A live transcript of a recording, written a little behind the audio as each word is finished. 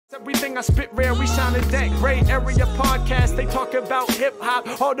Everything I spit rare, we sound in that gray area podcast. They talk about hip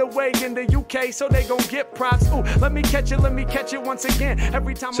hop all the way in the UK, so they gon' get props. Ooh, let me catch it once again.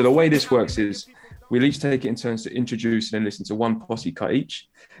 Every time. So the way this works is we'll each take it in turns to introduce and then listen to one posse cut each.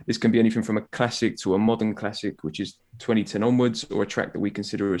 This can be anything from a classic to a modern classic, which is 2010 onwards, or a track that we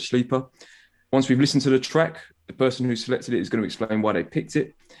consider a sleeper. Once we've listened to the track, the person who selected it is going to explain why they picked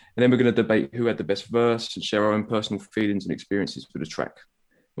it. And then we're going to debate who had the best verse and share our own personal feelings and experiences with the track.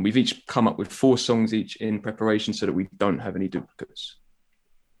 And we've each come up with 4 songs each in preparation so that we don't have any duplicates.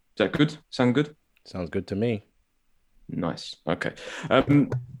 Is that good? Sound good? Sounds good to me. Nice. Okay. The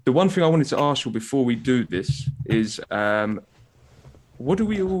one thing I wanted to ask you before we do this is, what do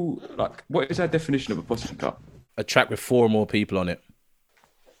we all like? What is our definition of a posse cut? A track with 4 or more people on it.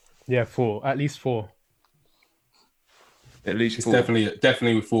 Yeah, 4. At least 4. At least it's 4.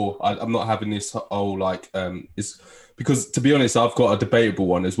 definitely with 4. I'm not having this whole it's because, to be honest, I've got a debatable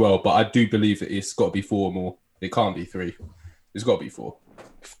one as well, but I do believe that it's got to be 4 or more. It can't be 3. It's got to be 4.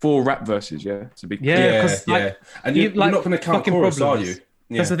 4 rap verses, yeah. It's a big yeah. And you're not going to count chorus, are you?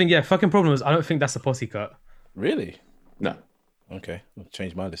 Yeah. That's the thing. Yeah, fucking problem is I don't think that's a posse cut. Really? No. Okay, I'll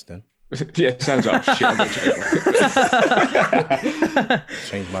change my list then. Yeah, sounds like shit. I'm gonna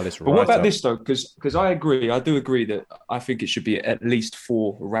change my list. But what about this though? Because I do agree that I think it should be at least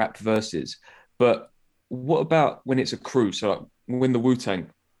 4 rap verses. But what about when it's a crew? So like when the Wu-Tang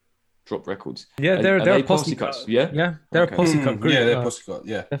drop records. Yeah, they're a posse cuts. cut. Yeah, yeah, they're a posse cut group. Yeah, they're posse cut.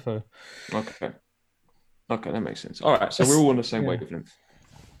 Yeah, definitely. Okay, that makes sense. All right, so we're all on the same wavelength.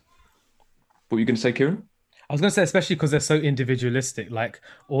 What were you going to say, Kieran? I was going to say, especially because they're so individualistic. Like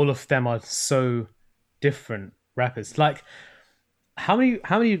all of them are so different rappers. Like how many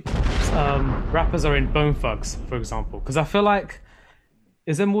rappers are in Bone Thugs, for example? Because I feel like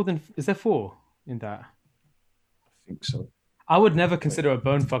is there 4 in that? I think so. I would never consider a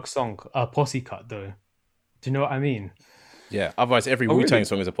Bone Thugs song a posse cut, though. Do you know what I mean? Yeah. Otherwise, every Wu-Tang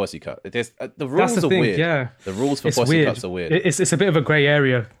song is a posse cut. There's the rules That's the are thing, weird. Yeah, the rules for posse cuts are weird. It's a bit of a grey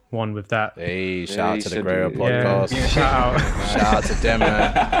area one with that. Hey, shout out to the Grey Area podcast. Yeah. Shout out to them,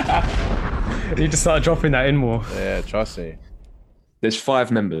 man. You need to start dropping that in more. Yeah, trust me. There's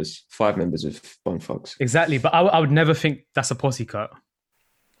 5 members of Bone Thugs. Exactly, but I would never think that's a posse cut.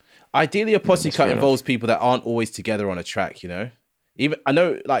 Ideally, a posse cut involves people that aren't always together on a track, you know? Even I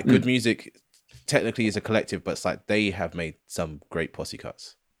know, like, good music technically is a collective, but it's like they have made some great posse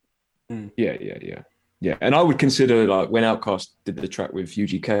cuts. Yeah. And I would consider, like, when Outkast did the track with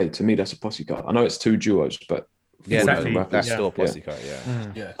UGK, to me, that's a posse cut. I know it's 2 duos, but... Yeah, exactly. That's still a posse cut,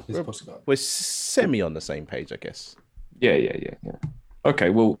 Yeah, it's a posse cut. We're semi on the same page, I guess. Yeah. Okay,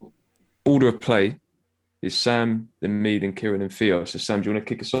 well, order of play is Sam, then me, then Kieran, and Theo. So, Sam, do you want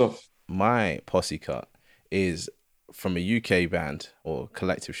to kick us off? My posse cut is from a UK band, or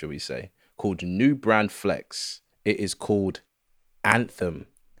collective, shall we say, called New Brand Flex. It is called Anthem.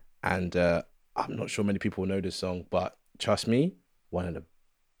 And I'm not sure many people know this song, but trust me, one of the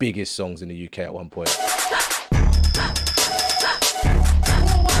biggest songs in the UK at one point.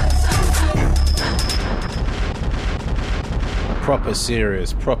 Proper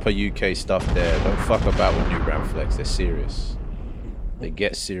serious, proper UK stuff there. Don't fuck about with New Brand Flex. They're serious. They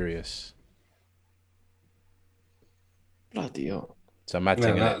get serious. Bloody hell. So I'm mad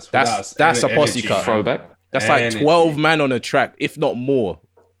thing. That's a posse cut. Throwback. That's like 12 man on a track, if not more.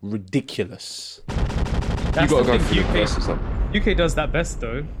 Ridiculous. That's you got to go thing, through the verses though. UK does that best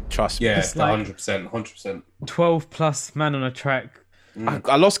though. Trust me. Yeah, It's like 100%. 12 plus man on a track.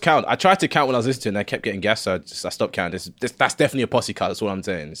 I lost count. I tried to count when I was listening and I kept getting gas, so I stopped counting. That's definitely a posse cut. That's all I'm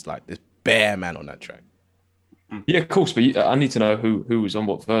saying. It's like this bare man on that track. Yeah, of course, but I need to know who was on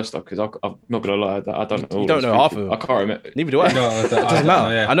what verse though, because I'm not gonna lie, I don't know. You don't know half of them. I can't remember. Neither do I. No, it doesn't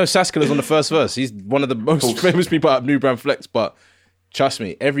matter. I know Saskilla's on the first verse. He's one of the most famous people out of New Brand Flex, but trust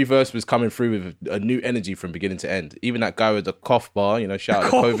me, every verse was coming through with a new energy from beginning to end. Even that guy with the cough bar, you know, shout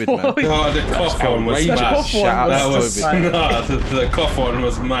out to COVID, man. No, the cough one was mad. Shout out to COVID. The cough one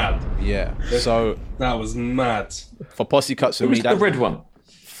was mad. Yeah, so that was mad. For posse cuts for It me, was the red one.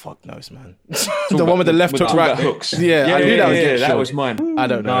 Fuck knows, man. The one with the left hook, right hooks. Yeah, I knew that was that was mine. I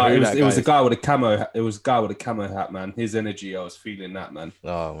don't know. No, it was the guy with a camo. It was a guy with a camo hat, man. His energy, I was feeling that, man.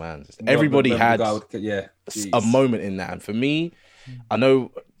 Oh man, everybody had a moment in that, and for me, I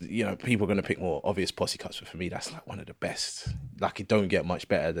know people are going to pick more obvious posse cuts, but for me, that's like one of the best. Like, it don't get much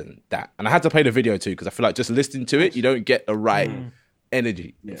better than that. And I had to play the video too because I feel like just listening to it, you don't get the right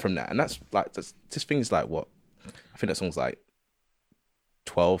energy from that. And that's like this thing's like what? I think that song's like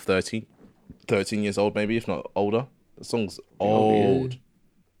 12, 13 years old, maybe, if not older. The song's old.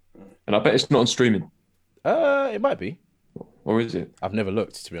 And I bet it's not on streaming. It might be. or is it? I've never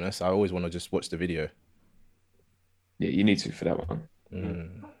looked, to be honest. I always want to just watch the video. Yeah, you need to for that one.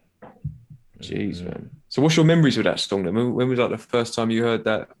 Jeez, man. So what's your memories of that song then? When was like the first time you heard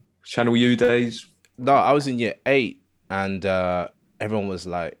that? Channel U days? No, I was in year 8 and everyone was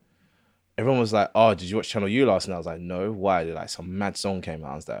like, oh, did you watch Channel U last night? I was like, no. Why? Like some mad song came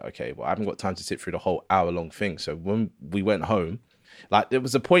out. I was like, okay, well, I haven't got time to sit through the whole hour-long thing. So when we went home, like there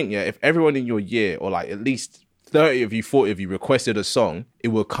was a point, if everyone in your year, or like at least 30 of you, 40 of you requested a song, it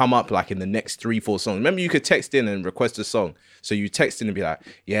will come up like in the next 3-4 songs. Remember, you could text in and request a song. So you text in and be like,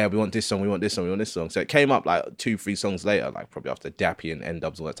 yeah, we want this song, we want this song, we want this song. So it came up like 2-3 songs later, like probably after Dappy and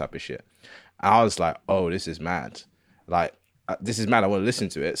N-Dubs, all that type of shit. And I was like, oh, this is mad. Like, this is mad. I want to listen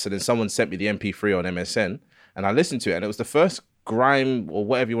to it. So then someone sent me the MP3 on MSN and I listened to it. And it was the first grime or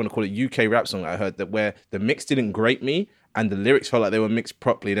whatever you want to call it, UK rap song I heard that where the mix didn't grate me and the lyrics felt like they were mixed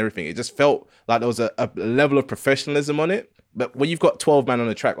properly and everything. It just felt like there was a level of professionalism on it. But when you've got 12 man on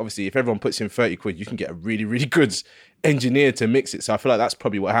the track, obviously, if everyone puts in 30 quid, you can get a really, really good engineer to mix it. So I feel like that's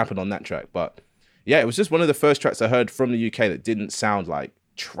probably what happened on that track. But yeah, it was just one of the first tracks I heard from the UK that didn't sound like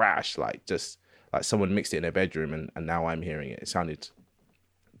trash, like just like someone mixed it in their bedroom and now I'm hearing it. It sounded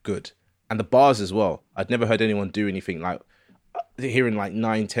good. And the bars as well. I'd never heard anyone do anything like hearing like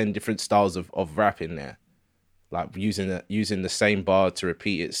 9-10 different styles of rap in there. Like using the same bar to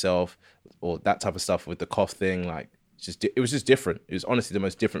repeat itself or that type of stuff with the cough thing. Like it was just different. It was honestly the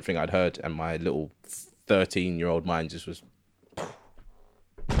most different thing I'd heard. And my little 13-year-old mind just was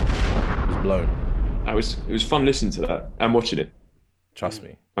blown. It was fun listening to that and watching it. Trust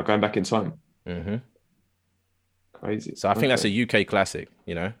me. Like going back in time. Mm-hmm. Crazy. So I think that's a UK classic,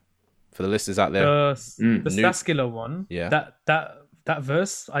 for the listeners out there. The Saskilla one. Yeah. That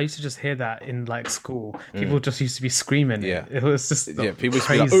verse, I used to just hear that in like school. People just used to be screaming. Yeah. It was just people used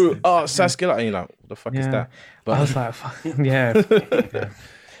crazy. to be like, oh, Saskilla. And you're like, what the fuck is that? But I was like, yeah.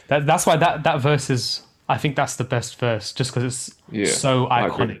 That's why that verse is, I think that's the best verse just because it's so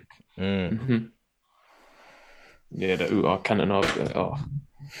iconic. Mm-hmm. Yeah, the Canton.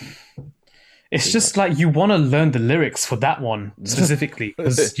 It's just like you want to learn the lyrics for that one specifically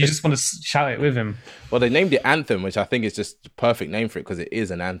because you just want to shout it with him. Well, they named it Anthem, which I think is just the perfect name for it because it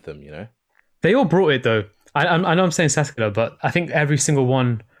is an anthem, They all brought it though. I know I'm saying Saskilla, but I think every single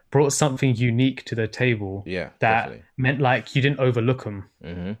one brought something unique to the table. Yeah, that definitely. meant like you didn't overlook them.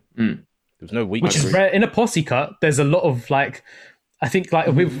 Mm-hmm. There was no weakness. Which is rare in a posse cut. There's a lot of like, I think like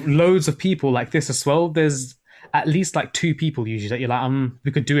with loads of people like this as well. There's at least like 2 people usually that you're like,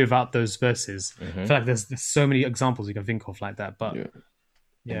 we could do without those verses. I feel like there's so many examples you can think of like that. But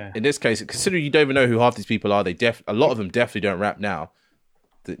yeah. In this case, considering you don't even know who half these people are, a lot of them definitely don't rap now.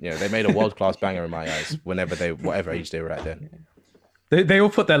 They made a world-class banger in my eyes. Whatever age they were at then. They all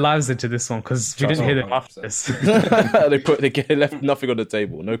put their lives into this one because we didn't hear them after this. they left nothing on the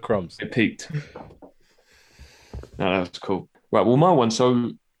table, no crumbs. It peaked. No, that's cool. Right, well, my one.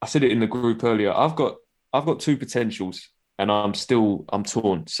 So I said it in the group earlier. I've got 2 potentials, and I'm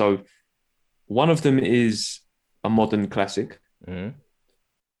torn. So one of them is a modern classic, and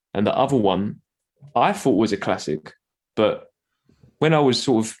the other one I thought was a classic, but when I was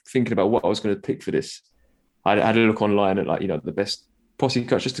sort of thinking about what I was going to pick for this, I had a look online at the best Posse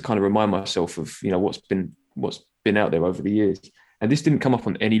Cuts just to kind of remind myself of what's been out there over the years, and this didn't come up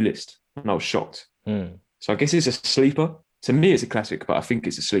on any list, and I was shocked. So I guess it's a sleeper. To me, it's a classic, but I think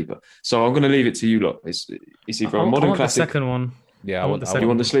it's a sleeper. So I'm going to leave it to you lot. It's either a modern classic. The second one. Yeah, I want the second. You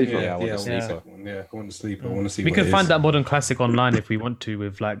want the sleeper? Yeah, I want the sleeper. Yeah, I want the sleeper. I want to see. We can find that modern classic online if we want to,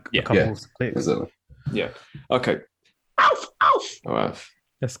 with like a couple of clicks. Exactly. Yeah. Okay. All right.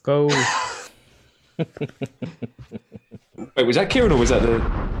 Let's go. Wait, was that Kieran or was that the?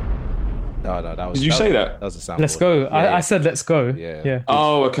 No, that was. Did you say that? That was a sound. Let's go. I said let's go. Yeah.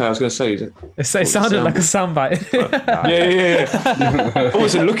 Oh, okay. I was going to say. It sounded like a soundbite. Yeah. I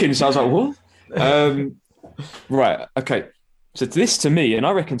wasn't looking, so I was like, what? Right. Okay. So this to me, and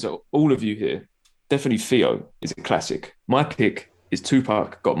I reckon to all of you here, definitely Theo is a classic. My pick is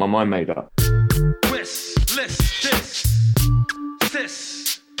Tupac, Got My Mind Made Up.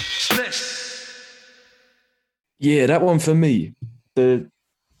 Yeah, that one for me. The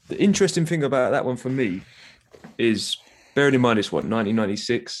interesting thing about that one for me is, bearing in mind it's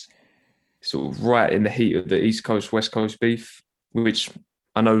 1996, sort of right in the heat of the East Coast, West Coast beef, which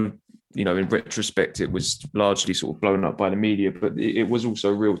I know, in retrospect, it was largely sort of blown up by the media, but it was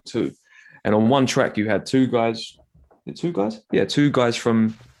also real too. And on one track, you had 2 guys. Yeah, 2 guys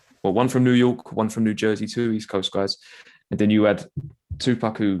from, one from New York, one from New Jersey, 2 East Coast guys. And then you had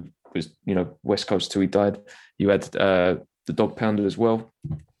Tupac, who was, West Coast till he died. You had the Dog Pounder as well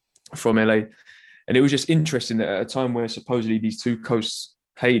from LA. And it was just interesting that at a time where supposedly these two coasts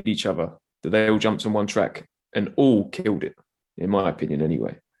hated each other, that they all jumped on one track and all killed it, in my opinion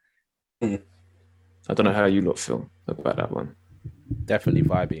anyway. I don't know how you lot feel about that one. Definitely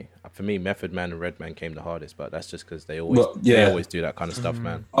vibey. For me, Method Man and Redman came the hardest, but that's just because they always do that kind of stuff,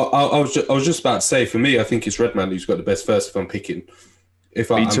 man. I was just about to say, for me, I think it's Redman who's got the best verse if I'm picking.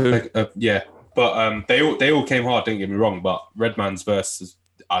 Me too. But they all came hard. Don't get me wrong, but Redman's verse is,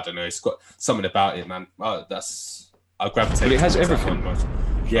 I don't know, it's got something about it, man. I gravitate. But it has everything.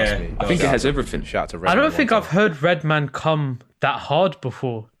 Yeah, I think it has everything. Shout out to Redman. I don't think I've heard Redman come that hard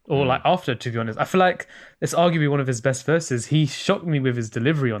before, or like after. To be honest, I feel like it's arguably one of his best verses. He shocked me with his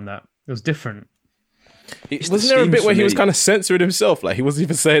delivery on that. It was different. Wasn't there a bit where he was kind of censoring himself? Like he wasn't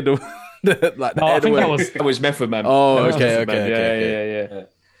even saying I think that was Method Man. Oh, okay. Yeah.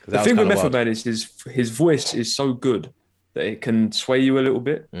 The thing with Method Man is his voice is so good that it can sway you a little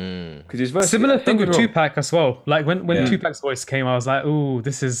bit. Because his verse, similar thing with Tupac as well. Like when Tupac's voice came, I was like, "Ooh,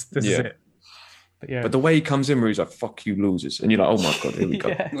 this is it." But the way he comes in, where he's like, "Fuck you, losers," and you're like, "Oh my god, here we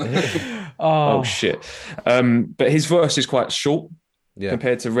go." Oh shit! But his verse is quite short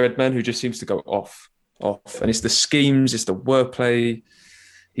compared to Redman, who just seems to go off, and it's the schemes, it's the wordplay.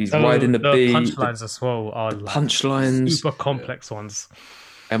 He's riding the beat. Punchlines as well are like punchlines, super complex ones.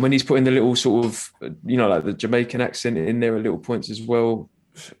 And when he's putting the little sort of, like the Jamaican accent in there at little points as well,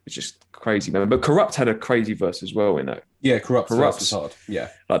 it's just crazy, man. But Corrupt had a crazy verse as well in that. Yeah, Corrupt's hard. Yeah.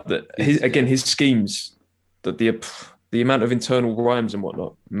 Like his schemes, the amount of internal rhymes and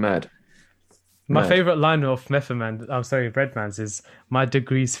whatnot, mad. My favourite line of Redman's is, "My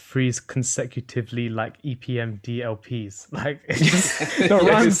degrees freeze consecutively like EPM DLPs." Like, the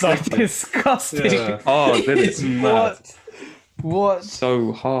rhymes are disgusting. Yeah. Oh, then it's mad. What?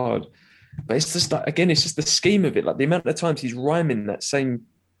 So hard. But it's just like, again, it's just the scheme of it. Like the amount of times he's rhyming that same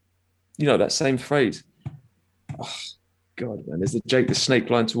phrase. Oh, God, man. There's the Jake the Snake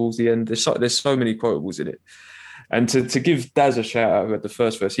line towards the end. There's so many quotables in it. And to give Daz a shout out who had the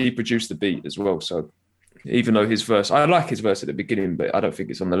first verse, he produced the beat as well. So even though his verse, I like his verse at the beginning, but I don't think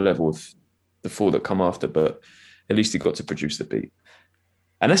it's on the level of the four that come after, but at least he got to produce the beat.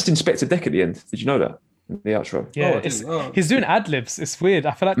 And that's Inspector Deck at the end. Did you know that? The outro. Yeah, he's doing ad-libs. It's weird.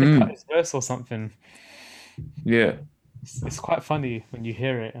 I feel like they cut his verse or something. Yeah. It's quite funny when you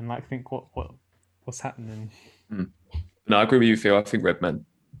hear it and like think what's happening. No, I agree with you, Phil. I think Redman.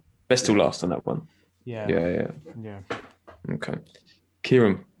 Best till last on that one. Yeah. Okay.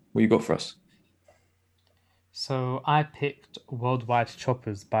 Kieran, what you got for us? So I picked Worldwide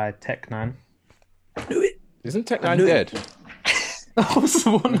Choppers by Tech9. Isn't Tech9 dead?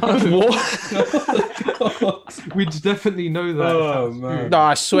 We definitely know that. Oh, man. No,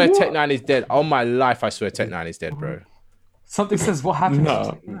 I swear Tech9 is dead. On my life, I swear Tech9 is dead, bro. Something says what happened No.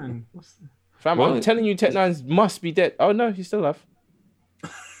 to Tech9? Fam, What? I'm telling you, Tech9 must be dead. Oh no, he's still alive.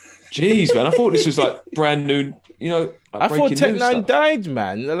 Jeez, man. I thought this was like brand new, like I thought breaking news Tech9 stuff. died,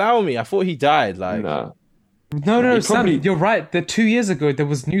 man. Allow me. I thought he died. Like, No. No, He Sam, probably- you're right. 2 years ago, there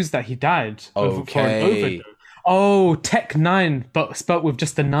was news that he died for an Okay. overdose. Oh, Tech9, but spelt with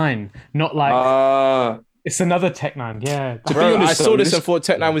just a 9, not like it's another Tech9. Yeah, bro, I saw this this- and thought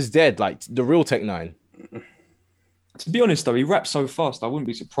Tech9 was dead. Like the real Tech9. To be honest, though, he raps so fast, I wouldn't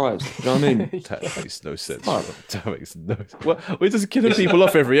be surprised. You know what I mean? That makes no sense. That makes no sense. We're just killing people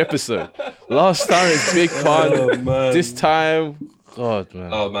off every episode. Last time it's Big Pun. Oh, man. This time, God, man.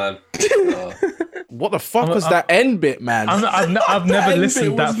 Oh, man. What the fuck was that end bit, man? I've never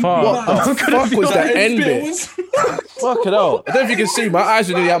listened that far. What the fuck was that end bit? Fucking hell. I don't know if you can see, my eyes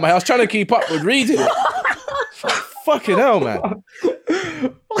were nearly out of my head. I was trying to keep up with reading it. Fucking hell, man.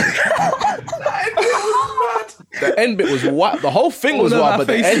 The end bit was wild. The whole thing was wild, but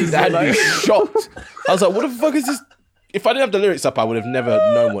the end had me shocked. I was like, what the fuck is this? If I didn't have the lyrics up, I would have never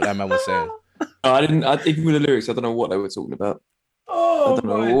known what that man was saying. I didn't. Even with the lyrics, I don't know what they were talking about. I don't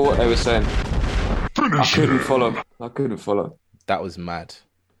know what they were saying. I couldn't follow. That was mad.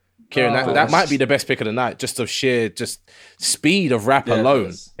 Kieran, that might be the best pick of the night, just of sheer speed of rap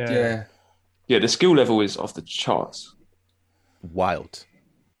alone. Yeah. Yeah, the skill level is off the charts. Wild.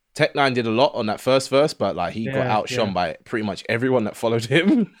 Tech9 did a lot on that first verse, but like he got outshone by pretty much everyone that followed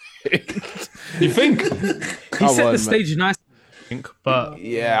him. You think? He set the stage nice, I think, but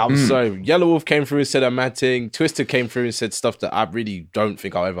yeah, I'm sorry. Yellow Wolf came through and said a mad thing. Twisted came through and said stuff that I really don't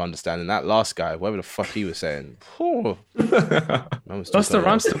think I'll ever understand. And that last guy, whatever the fuck he was saying, Busta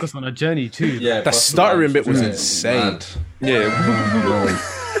Rhymes took us on a journey too. Yeah, that stuttering bit was insane. Yeah.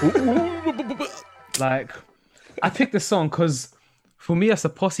 Like, I picked this song because for me as a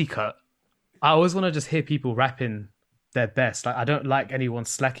posse cut, I always want to just hear people rapping their best. Like I don't like anyone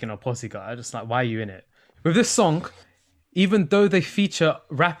slacking on Posse Cut. I just like, why are you in it? With this song, even though they feature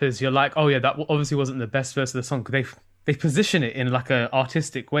rappers, you're like, oh yeah, that obviously wasn't the best verse of the song. They position it in like an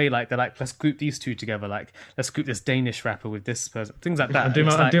artistic way. Like they're like, let's group these two together. Like let's group this Danish rapper with this person. Things like that.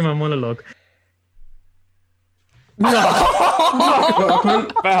 I'll do my monologue. What?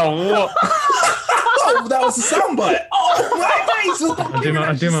 Oh, that was a soundbite. Oh my days!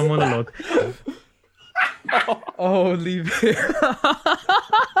 I'll do my monologue. Oh, leave it.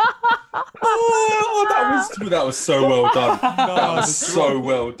 Oh, that was so well done. That was so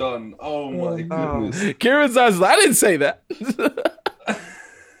well done. Oh my goodness. Kieran's eyes, I didn't say that.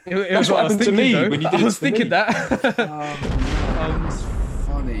 It was what happened to me when you did. I was thinking that. That's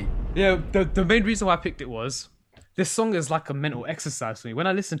funny. Yeah, the main reason why I picked it was this song is like a mental exercise for me. When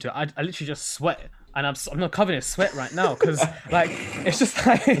I listen to it, I literally just sweat. And I'm not covering in sweat right now because like it's just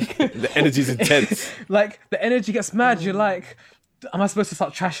like the energy's intense. Like the energy gets mad. You're like, am I supposed to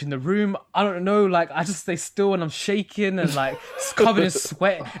start trashing the room? I don't know. Like I just stay still and I'm shaking and like covered in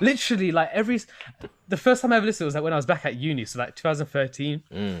sweat. Literally, like the first time I ever listened was like when I was back at uni, so like 2013,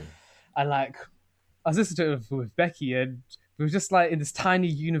 and like I was listening to it with Becky and. We were just like in this tiny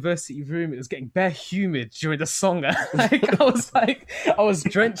university room. It was getting bare humid during the song. I was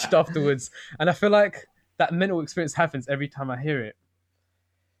drenched afterwards. And I feel like that mental experience happens every time I hear it.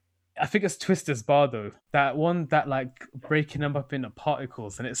 I think it's Twister's bar though. That one that like breaking them up into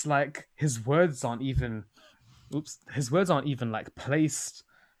particles. And it's like his words aren't even like placed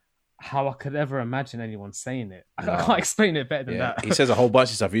how I could ever imagine anyone saying it. I can't explain it better than that. He says a whole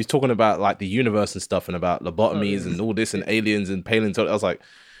bunch of stuff. He was talking about like the universe and stuff and about lobotomies and all this and aliens and paleontology. I was like,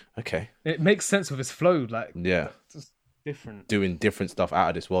 okay. It makes sense with his flow. Like, yeah. Just different. Doing different stuff, out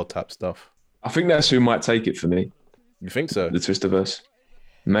of this world type stuff. I think that's who might take it for me. You think so? The Twisterverse.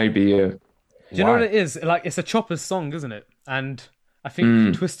 Maybe, yeah. Do you know what it is? Like, it's a Chopper's song, isn't it? And I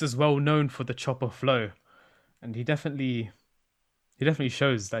think Twister's well known for the Chopper flow. And he definitely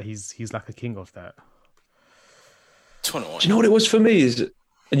shows that he's like a king of that. 21. Do you know what it was for me is,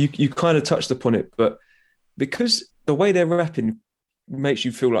 and you kind of touched upon it, but because the way they're rapping makes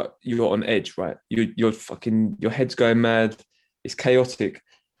you feel like you're on edge, right? You're fucking, your head's going mad. It's chaotic,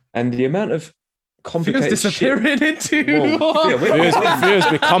 and the amount of complicated Fear's disappearing shit. into. Fear's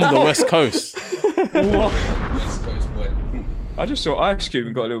become the West Coast. West Coast boy. I just saw Ice Cube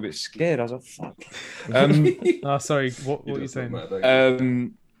and got a little bit scared. I was like, "Fuck." Sorry. What are you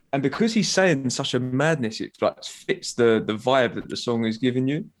saying? And because he's saying such a madness, it like fits the vibe that the song is giving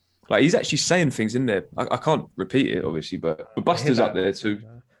you. Like he's actually saying things in there. I can't repeat it, obviously, but Buster's up there too.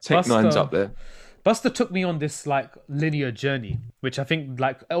 Tech Nine's up there. Buster took me on this like linear journey, which I think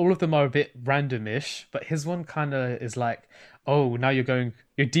like all of them are a bit randomish, but his one kind of is like, oh, now you're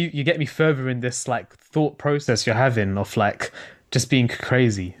deep, you get me further in this like thought process you're having of like just being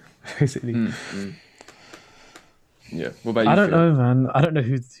crazy, basically. Yeah. What about you? I don't know, man. I don't know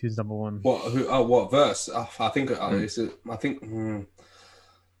who's number one. What verse? I think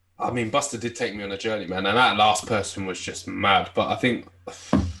I mean, Buster did take me on a journey, man, and that last person was just mad. But I think,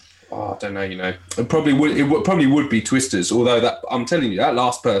 I don't know, it probably would be Twisters. Although that, I'm telling you, that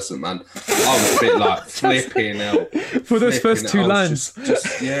last person, man, I was a bit like flipping out for those first two lines.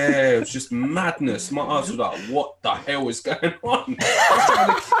 It was just madness. My eyes were like, what the hell is going on?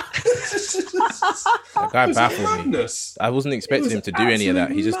 That guy baffled me. I wasn't expecting him to do any of that.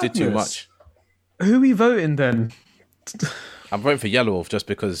 He just did too much. Who are we voting then? I'm voting for Yellow Wolf just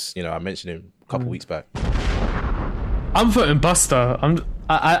because I mentioned him a couple weeks back. I'm voting Buster.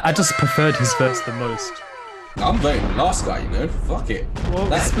 I just preferred his verse the most. I'm voting the last guy. Fuck it. Well,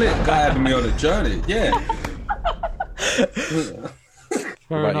 that guy having me on a journey. Yeah.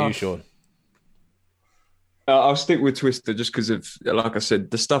 What about you, Sean? I'll stick with Twister just because of, like I said,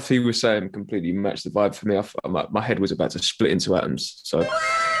 the stuff he was saying completely matched the vibe for me. My head was about to split into atoms. So,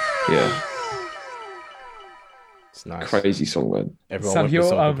 yeah. It's nice. Crazy song, man. Everyone went for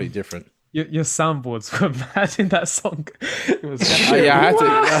something completely different. Your soundboards were mad in that song. It was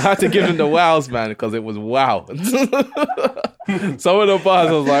I had to give him the wows, man, because it was wow. Some of the bars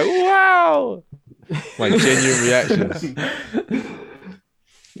I was like, wow. Like genuine reactions.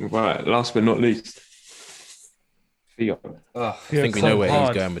 Right, last but not least. Theo. I think we know where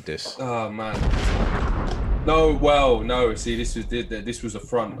he's going with this. Oh man. No. See, this was a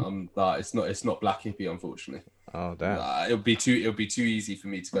front. It's not Black Hippie, unfortunately. Oh damn! It'll be too easy for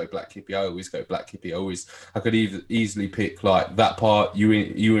me to go Black Hippie. I always go Black Hippie. I could easily pick like that part. You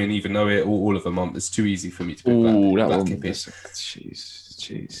wouldn't even know it. Or all of them. It's too easy for me to pick Black Hippie.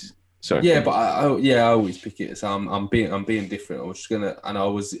 Jeez. Sorry. Yeah, but I always pick it. So I'm being different. I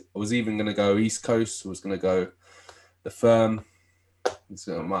was even gonna go East Coast. I was gonna go The Firm.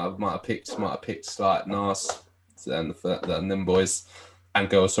 So might have picked like Nas and them boys and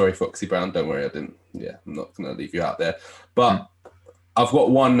girls. Sorry, Foxy Brown. Don't worry, I didn't. Yeah, I'm not gonna leave you out there. But I've got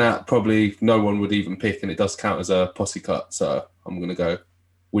one that probably no one would even pick, and it does count as a posse cut. So I'm gonna go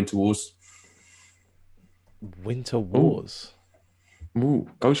Winter Wars. Winter Wars. Ooh,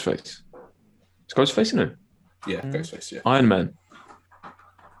 Ghostface. It's Ghostface, isn't it? Yeah, Ghostface. Yeah. Iron Man.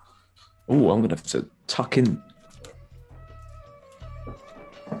 Oh, I'm gonna have to tuck in.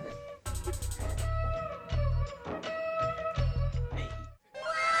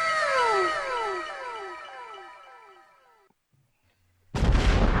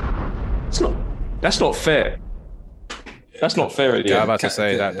 That's not fair. That's not fair. Yeah, I'm about to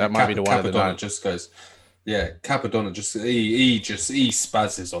say that might be the one of the night. Just goes, yeah, Capadonna just he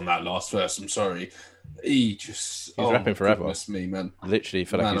spazzes on that last verse. I'm sorry, he's rapping forever. Goodness me, man. Literally,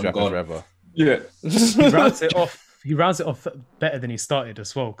 feel like he's rapping forever. Yeah, he rounds it off. He rounds it off better than he started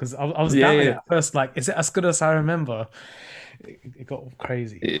as well. Because I was doubting it at first. Like, is it as good as I remember? It got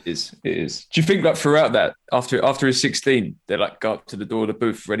crazy. It is. Do you think that throughout that, after his 16, they like go up to the door of the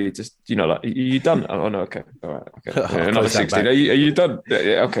booth ready to, like, are you done? Oh no, okay, all right, okay. Yeah, another 16. Are you done?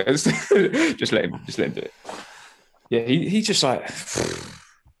 Yeah, okay. just let him do it. Yeah, he just like. Do you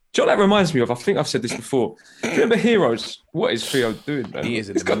know what that reminds me of? I think I've said this before. Do you remember Heroes? What is Theo doing, man? He is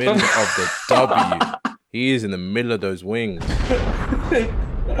in the middle of the W. He is in the middle of those wings.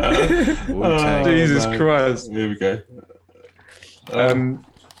 Jesus Christ. Here we go. You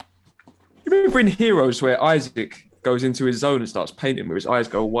remember in Heroes where Isaac goes into his zone and starts painting where his eyes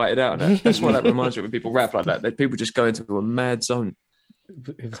go whited out? That's what that reminds me of when people rap like that. People just go into a mad zone.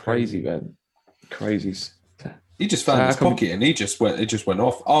 It's crazy, man. Crazy. He just found his pocket and it just went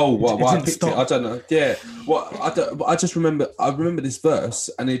off. Oh, well, I picked it. I don't know. Yeah. I just remember. I remember this verse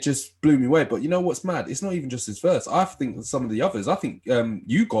and it just blew me away. But you know what's mad? It's not even just his verse. I think some of the others. I think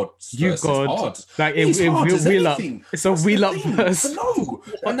You God's verse is hard. Like it's a wheel up verse. No,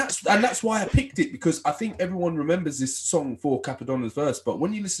 and that's why I picked it, because I think everyone remembers this song for Capadonna's verse. But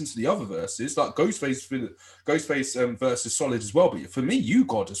when you listen to the other verses, like Ghostface verse is solid as well. But for me, You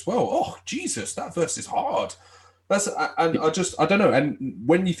God as well. Oh Jesus, that verse is hard. I don't know. And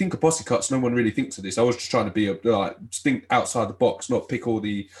when you think of Posse Cuts, no one really thinks of this. I was just trying to be think outside the box, not pick all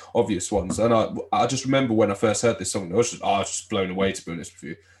the obvious ones. And I just remember when I first heard this song, I was just blown away, to be honest with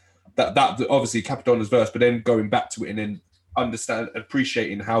you. That obviously Capadonna's verse, but then going back to it and then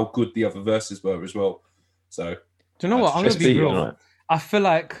appreciating how good the other verses were as well. So, do you know what? I'm gonna be real. I feel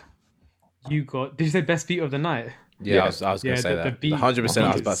like You God. Did you say best beat of the night? Yeah, I was gonna say that. 100%.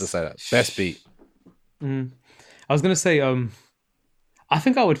 I was about to say that. Best beat. I was going to say, I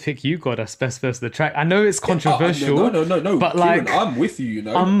think I would pick You God as best verse of the track. I know it's controversial. No. But Kieran, I'm with you,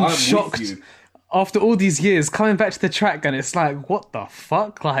 I'm shocked. With you. After all these years, coming back to the track, and it's like, what the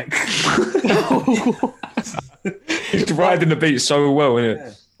fuck? Like, he's riding the beat so well, isn't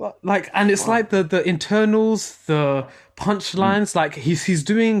it? Yeah. Like, and it's like the internals, the punchlines, like he's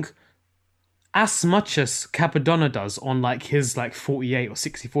doing as much as Capadonna does on like his like 48 or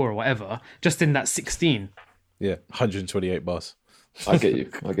 64 or whatever, just in that 16. Yeah, 128 bars. I get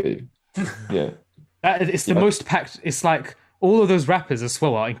you. Yeah. It's the most packed. It's like all of those rappers as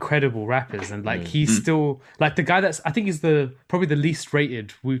well are incredible rappers. And like he's still like the guy that's, I think he's probably the least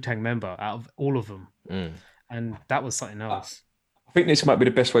rated Wu-Tang member out of all of them. And that was something else. I think this might be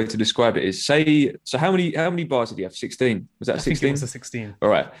the best way to describe it is so how many bars did he have? 16? Was that 16? It was a 16. All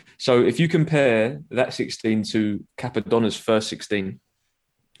right. So if you compare that 16 to Capadonna's first 16,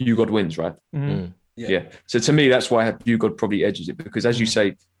 You God wins, right? Mm-hmm. Yeah. So to me, that's why You God probably edges it, because as you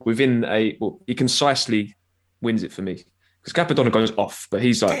say, he concisely wins it for me. Because Capadonna goes off, but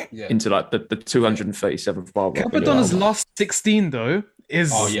he's like into like the 237th bar. Capadonna's last 16 though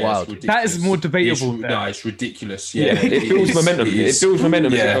is wild. That is more debatable. It's ridiculous. Yeah, it builds momentum. It builds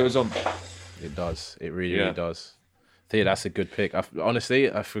momentum as it goes on. It does. It really does. Thea, that's a good pick. Honestly,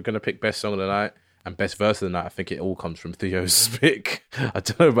 if we're gonna pick best song of the night and best verse of the night, I think it all comes from Theo's pick. I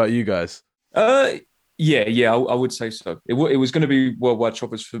don't know about you guys. I would say so. It was going to be Worldwide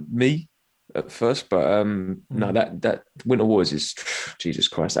Choppers for me at first, but no, that Winter Wars is Jesus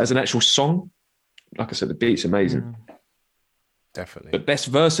Christ. As an actual song, like I said, the beat's amazing. Definitely. But best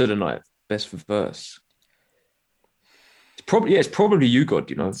verse of the night, best for verse. It's probably You God,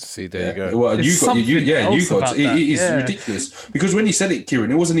 you know. See, there you go. Well, You God, it's ridiculous. Because when you said it,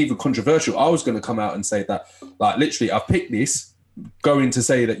 Kieran, it wasn't even controversial. I was going to come out and say that, like, literally, I picked this, going to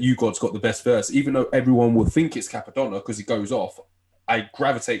say that You God's got the best verse, even though everyone will think it's Capadonna because he goes off. I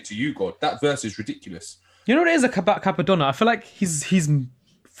gravitate to You God. That verse is ridiculous. You know what it is about Capadonna? I feel like he's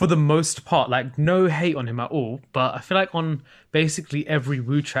for the most part, like no hate on him at all, but I feel like on basically every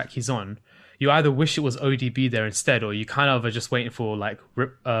Wu track he's on, you either wish it was ODB there instead, or you kind of are just waiting for like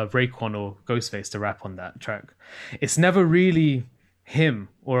Raekwon or Ghostface to rap on that track. It's never really him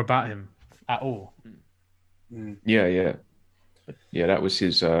or about him at all. Yeah. That was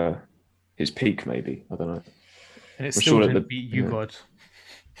his peak, maybe. I don't know. And it still didn't beat You God.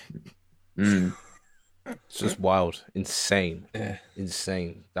 It's just wild, insane. That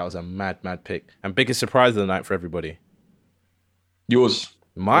was a mad pick, and biggest surprise of the night for everybody. Yours.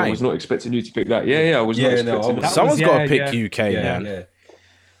 Mine. I was not expecting you to pick that. Yeah, I was not expecting that. Someone's got to pick UK, man. Yeah.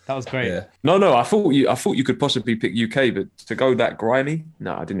 That was great. Yeah. No, I thought you could possibly pick UK, but to go that grimy,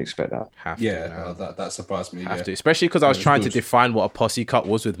 no, I didn't expect that. That surprised me. To, especially because I was trying to define what a posse cut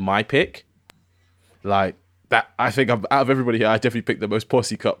was with my pick. Like that, I think out of everybody here, I definitely picked the most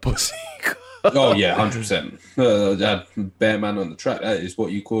posse cut. Oh yeah, 100%. Bear man on the track. That is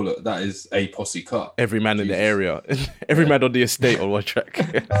what you call it. That is a posse cut. Every man in the area, every man on the estate on one track.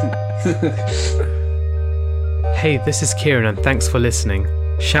 Hey, this is Kieran, and thanks for listening.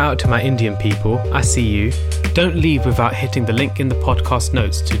 Shout out to my Indian people. I see you. Don't leave without hitting the link in the podcast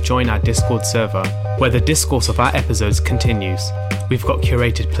notes to join our Discord server, where the discourse of our episodes continues. We've got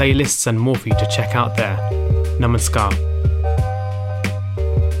curated playlists and more for you to check out there. Namaskar.